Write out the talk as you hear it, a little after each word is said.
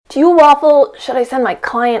Do you waffle? Should I send my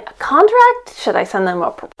client a contract? Should I send them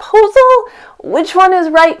a proposal? Which one is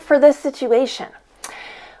right for this situation?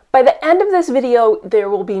 By the end of this video, there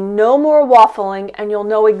will be no more waffling and you'll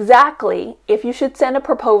know exactly if you should send a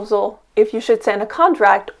proposal, if you should send a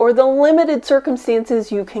contract, or the limited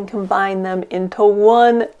circumstances you can combine them into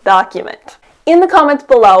one document. In the comments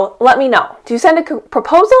below, let me know. Do you send a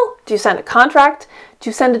proposal? Do you send a contract? Do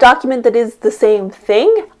you send a document that is the same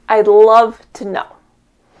thing? I'd love to know.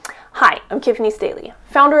 Hi, I'm Tiffany Staley,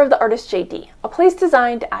 founder of The Artist JD, a place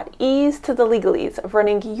designed to add ease to the legalese of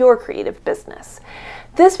running your creative business.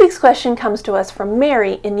 This week's question comes to us from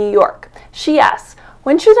Mary in New York. She asks,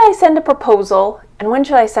 when should I send a proposal and when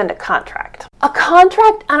should I send a contract? A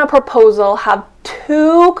contract and a proposal have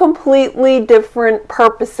two completely different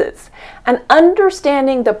purposes, and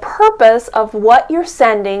understanding the purpose of what you're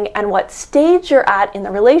sending and what stage you're at in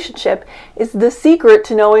the relationship is the secret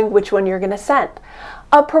to knowing which one you're going to send.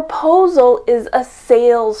 A proposal is a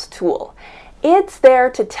sales tool. It's there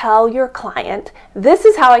to tell your client, this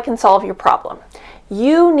is how I can solve your problem.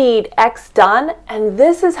 You need X done, and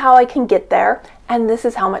this is how I can get there, and this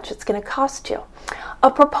is how much it's going to cost you.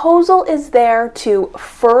 A proposal is there to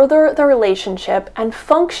further the relationship and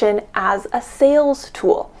function as a sales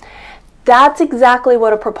tool. That's exactly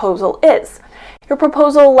what a proposal is. Your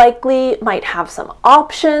proposal likely might have some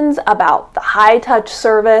options about the high-touch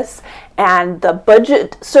service and the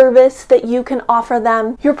budget service that you can offer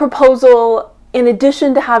them. Your proposal, in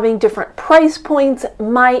addition to having different price points,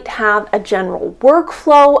 might have a general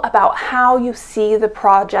workflow about how you see the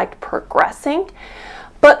project progressing.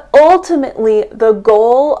 But ultimately, the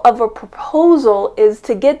goal of a proposal is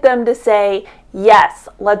to get them to say, yes,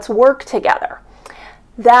 let's work together.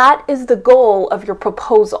 That is the goal of your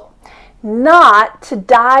proposal. Not to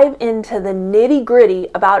dive into the nitty-gritty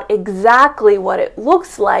about exactly what it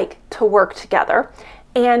looks like to work together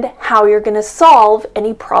and how you're going to solve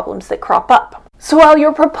any problems that crop up. So while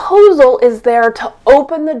your proposal is there to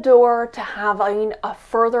open the door to having a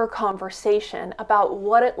further conversation about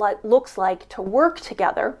what it looks like to work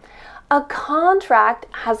together, a contract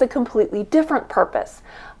has a completely different purpose.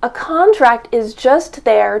 A contract is just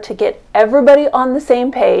there to get everybody on the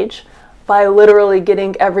same page, by literally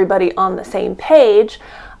getting everybody on the same page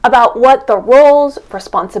about what the roles,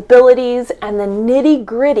 responsibilities, and the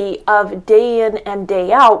nitty-gritty of day in and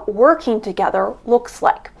day out working together looks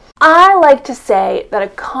like. I like to say that a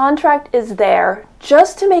contract is there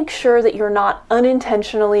just to make sure that you're not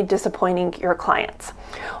unintentionally disappointing your clients.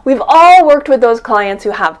 We've all worked with those clients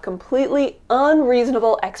who have completely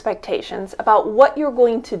unreasonable expectations about what you're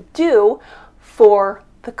going to do for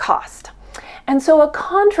the cost. And so a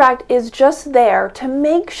contract is just there to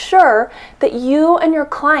make sure that you and your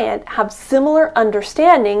client have similar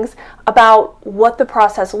understandings about what the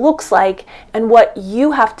process looks like and what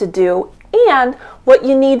you have to do and what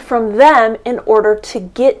you need from them in order to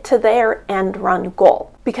get to their end run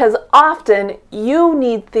goal. Because often you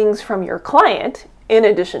need things from your client, in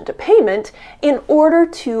addition to payment, in order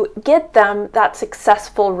to get them that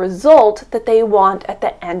successful result that they want at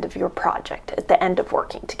the end of your project, at the end of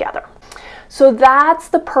working together. So that's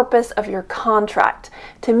the purpose of your contract,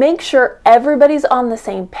 to make sure everybody's on the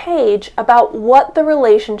same page about what the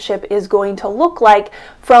relationship is going to look like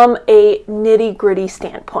from a nitty-gritty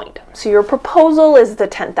standpoint. So your proposal is the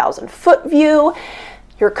 10,000-foot view.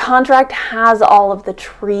 Your contract has all of the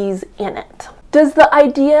trees in it. Does the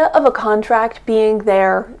idea of a contract being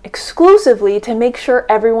there exclusively to make sure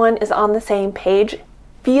everyone is on the same page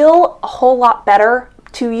feel a whole lot better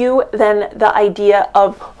to you than the idea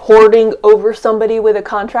of hoarding over somebody with a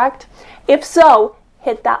contract? If so,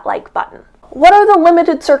 hit that like button. What are the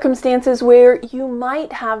limited circumstances where you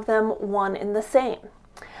might have them one and the same?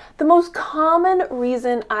 The most common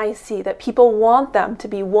reason I see that people want them to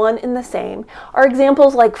be one and the same are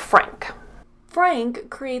examples like Frank. Frank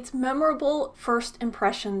creates memorable first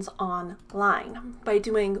impressions online by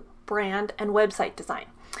doing brand and website design.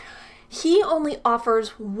 He only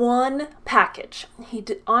offers one package.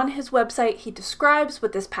 On his website, he describes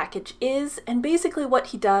what this package is, and basically what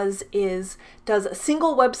he does is does a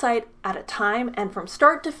single website at a time, and from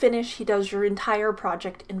start to finish, he does your entire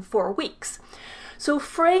project in 4 weeks. So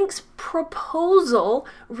Frank's proposal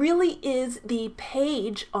really is the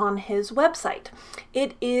page on his website.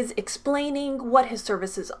 It is explaining what his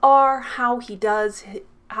services are, how he does,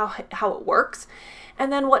 how it works.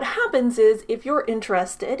 And then what happens is, if you're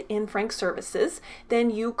interested in Frank's services, then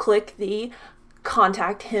you click the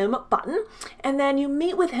contact him button, and then you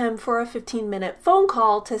meet with him for a 15-minute phone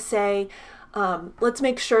call to say, Let's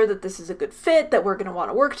make sure that this is a good fit, that we're going to want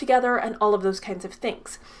to work together, and all of those kinds of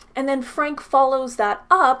things. And then Frank follows that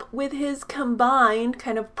up with his combined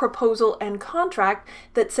kind of proposal and contract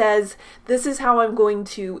that says, this is how I'm going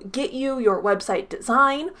to get you your website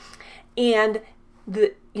design, and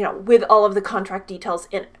with all of the contract details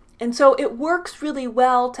in it. And so it works really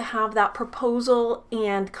well to have that proposal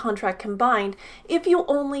and contract combined if you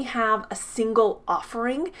only have a single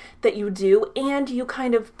offering that you do and you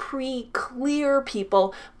kind of pre-clear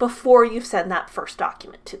people before you send that first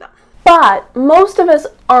document to them. But most of us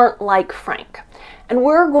aren't like Frank, and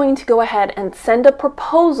we're going to go ahead and send a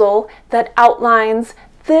proposal that outlines,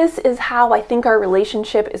 this is how I think our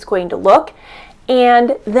relationship is going to look.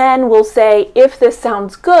 And then we'll say, if this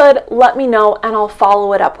sounds good, let me know and I'll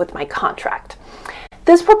follow it up with my contract.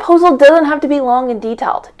 This proposal doesn't have to be long and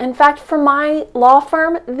detailed. In fact, for my law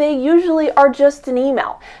firm, they usually are just an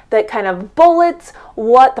email that kind of bullets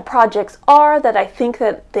what the projects are that I think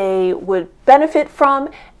that they would benefit from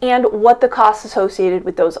and what the costs associated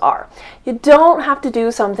with those are. You don't have to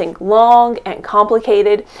do something long and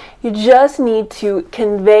complicated. You just need to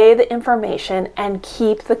convey the information and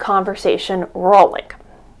keep the conversation rolling.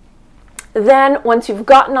 Then, once you've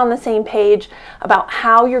gotten on the same page about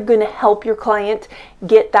how you're going to help your client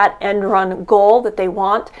get that end run goal that they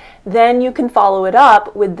want, then you can follow it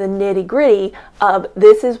up with the nitty-gritty of,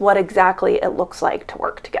 this is what exactly it looks like to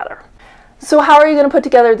work together. So how are you going to put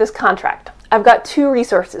together this contract? I've got 2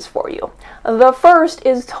 resources for you. The first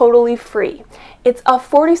is totally free. It's a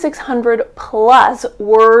 4,600 plus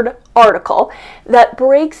word article that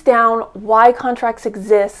breaks down why contracts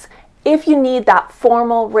exist, if you need that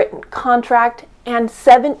formal written contract, and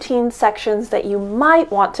 17 sections that you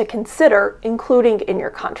might want to consider including in your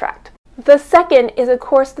contract. The second is a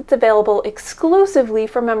course that's available exclusively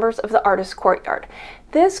for members of the Artist Courtyard.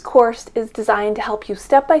 This course is designed to help you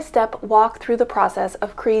step-by-step walk through the process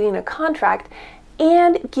of creating a contract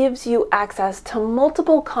and gives you access to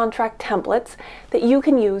multiple contract templates that you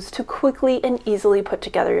can use to quickly and easily put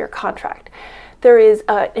together your contract. There is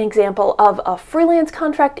an example of a freelance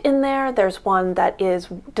contract in there. There's one that is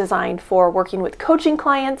designed for working with coaching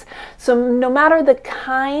clients. So no matter the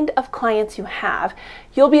kind of clients you have,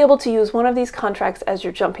 you'll be able to use one of these contracts as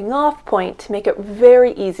your jumping off point to make it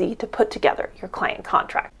very easy to put together your client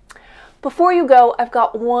contract. Before you go, I've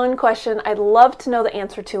got one question I'd love to know the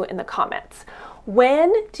answer to in the comments.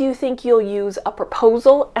 When do you think you'll use a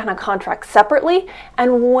proposal and a contract separately?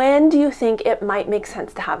 And when do you think it might make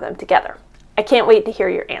sense to have them together? I can't wait to hear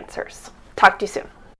your answers. Talk to you soon.